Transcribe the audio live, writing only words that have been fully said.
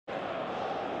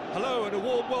Hello and a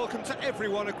warm welcome to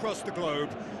everyone across the globe.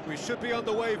 We should be on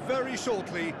the way very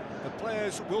shortly. The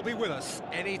players will be with us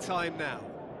any time now.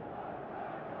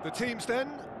 The teams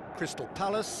then, Crystal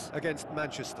Palace against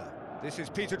Manchester. This is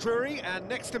Peter Drury, and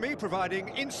next to me providing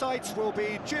insights will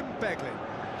be Jim Beglin.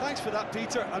 Thanks for that,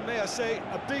 Peter, and may I say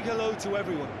a big hello to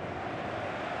everyone.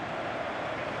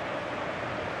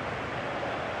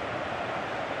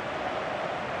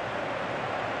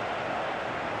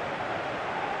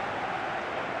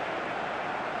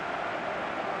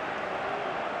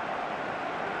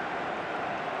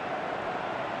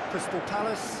 Crystal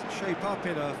Palace shape up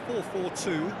in a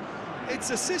 4-4-2. It's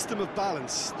a system of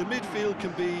balance. The midfield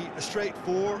can be a straight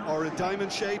four or a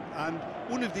diamond shape, and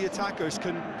one of the attackers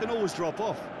can always drop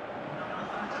off.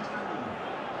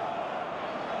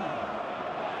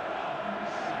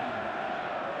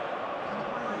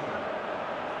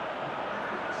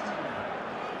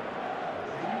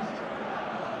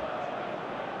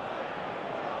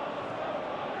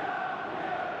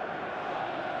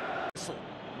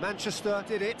 Manchester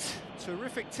did it.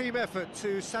 Terrific team effort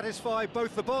to satisfy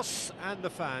both the boss and the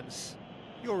fans.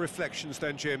 Your reflections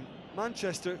then, Jim?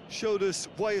 Manchester showed us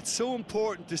why it's so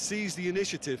important to seize the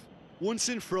initiative. Once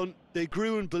in front, they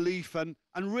grew in belief and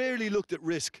rarely looked at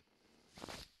risk.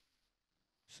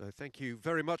 So thank you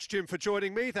very much, Jim, for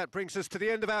joining me. That brings us to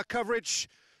the end of our coverage.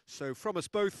 So from us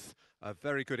both, a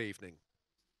very good evening.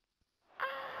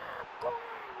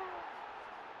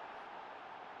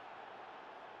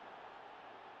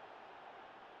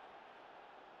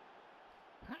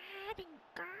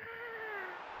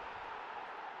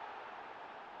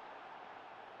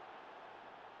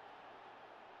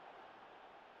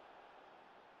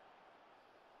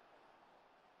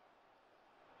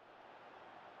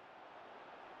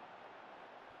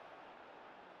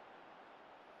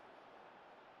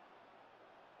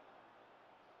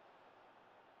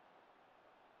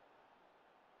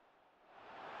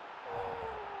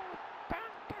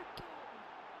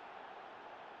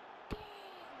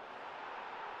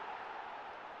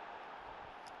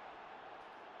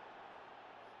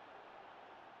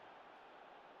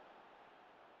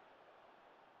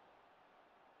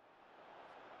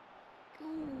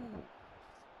 Ooh.